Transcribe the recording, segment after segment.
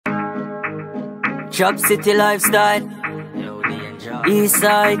Chop City lifestyle.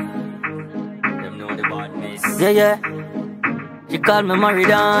 Eastside. Yeah. You call me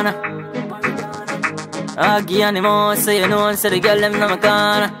Maridana. Aggie and the most, so you know, so the girl them know my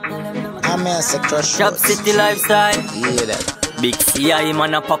corner. I'm a crush. Chop City lifestyle. Yeah, that. Big CI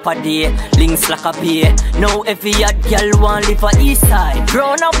man a papa day, links like a pay. Now every hot girl want live for Eastside.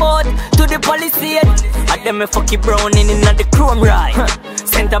 Brown about to the Palisade. At them me fuck it brown in the chrome ride.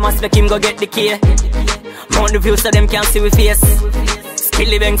 Center must make him go get the key. Mount the view so them can't see we face.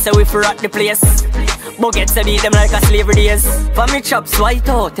 Skilly bang so we for at the place. Buckets to beat them like a slavery days. For me chops white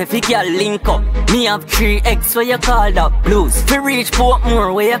out if you can link up. Me have 3X where you call that blues. Fi reach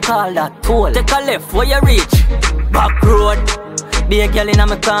Portmore where you call that toll. Take a left where you reach back road. Be a girl in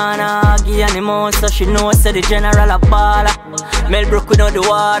my corner, Gena and the most, so she knows say the general a baller. Mel broke without the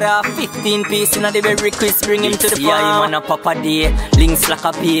water, 15 piece in the very crisp, bring him to the farm. Man a papa day, links like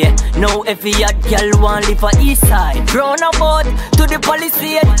a pay. Now every hot girl want live for Eastside. Brown about to the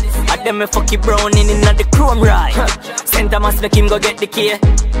Palisade. At them me fuck it brown in the chrome ride. Center must make him go get the key.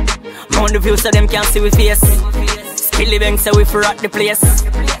 Mount the view so them can't see we face. Skilly bang so we for at the place.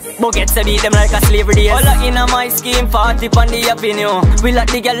 Buckets to beat them like a slavery days. All in my scheme, 40 on the avenue. We like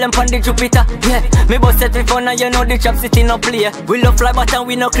the girl them on the Jupiter. Yeah, me boss set me fun and you know the Chop City no play. We love fly but and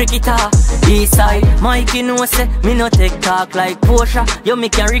we no cricketer. Eastside, Mikey know say me no take talk like Porsche. You me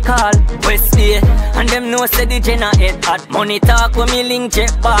can recall West Bay. And them know say the Gena head hot. Money talk when me link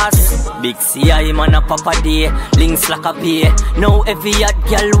jet boss. Big CI man a papa day, links like a pay. Now every hot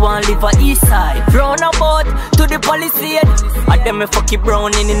girl want live for Eastside. Brown about to the Palisade. At them me fuck it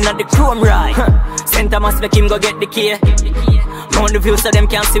brown in the chrome ride. Center must make him go get the key. Mount the view so them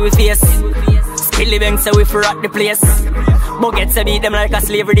can't see we face. Skilly bang so we for at the place. Buckets to beat them like a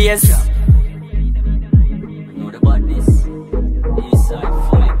slavery days. Know the badness. Eastside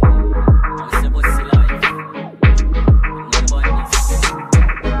fully. What's the bossy life? Know the badness.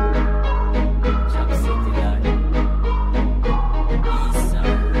 Chop City life.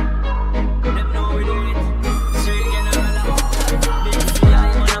 Eastside. Them know we do it. Straight general. Big CI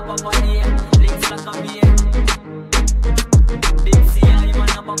man a papa day. Links like a beer. Big CI man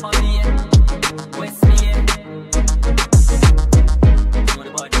a papa day. West Bay. Know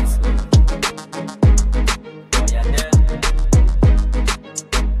the badness. Oh yeah, there.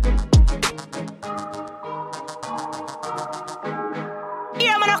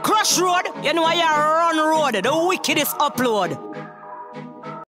 Yeah, man, a crush road. You know I run road. The wickedest upload.